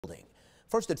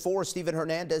First at 4, Stephen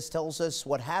Hernandez tells us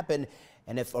what happened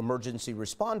and if emergency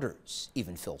responders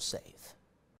even feel safe.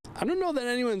 I don't know that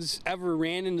anyone's ever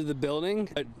ran into the building,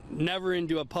 but never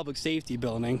into a public safety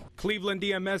building. Cleveland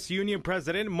EMS Union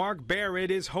President Mark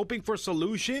Barrett is hoping for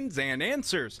solutions and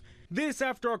answers. This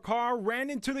after a car ran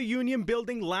into the Union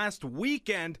building last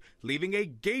weekend, leaving a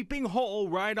gaping hole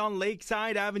right on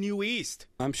Lakeside Avenue East.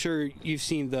 I'm sure you've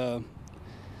seen the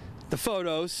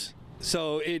photos,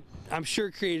 so it, I'm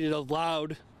sure, created a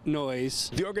loud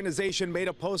noise. The organization made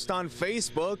a post on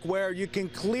Facebook where you can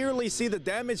clearly see the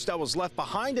damage that was left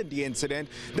behind in the incident.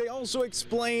 They also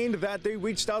explained that they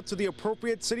reached out to the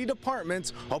appropriate city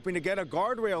departments, hoping to get a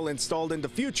guardrail installed in the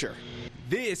future.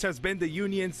 This has been the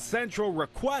union's central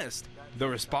request. The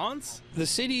response? The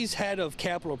city's head of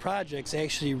capital projects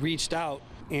actually reached out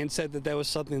and said that that was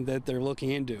something that they're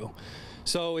looking into.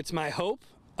 So it's my hope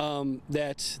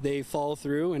that they follow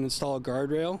through and install a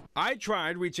guardrail. I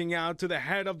tried reaching out to the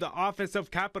head of the Office of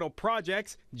Capital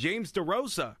Projects, James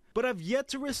DeRosa, but have yet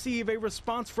to receive a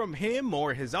response from him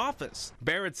or his office.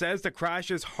 Barrett says the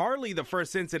crash is hardly the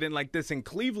first incident like this in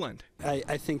Cleveland.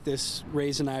 I think this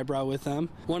raised an eyebrow with them.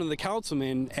 One of the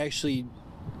councilmen actually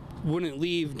wouldn't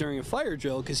leave during a fire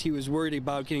drill because he was worried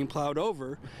about getting plowed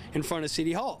over in front of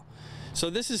City Hall. So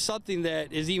this is something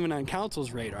that is even on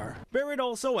council's radar. Barrett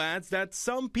also adds that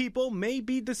some people may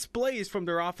be displaced from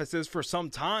their offices for some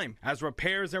time. As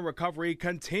repairs and recovery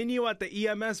continue at the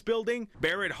EMS building,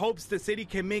 Barrett hopes the city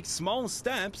can make small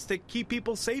steps to keep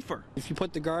people safer. If you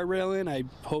put the guardrail in, I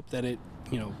hope that it,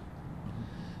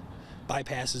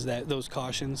 bypasses those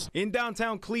cautions. In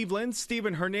downtown Cleveland,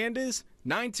 Stephen Hernandez,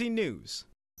 19 News.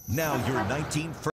 Now your 19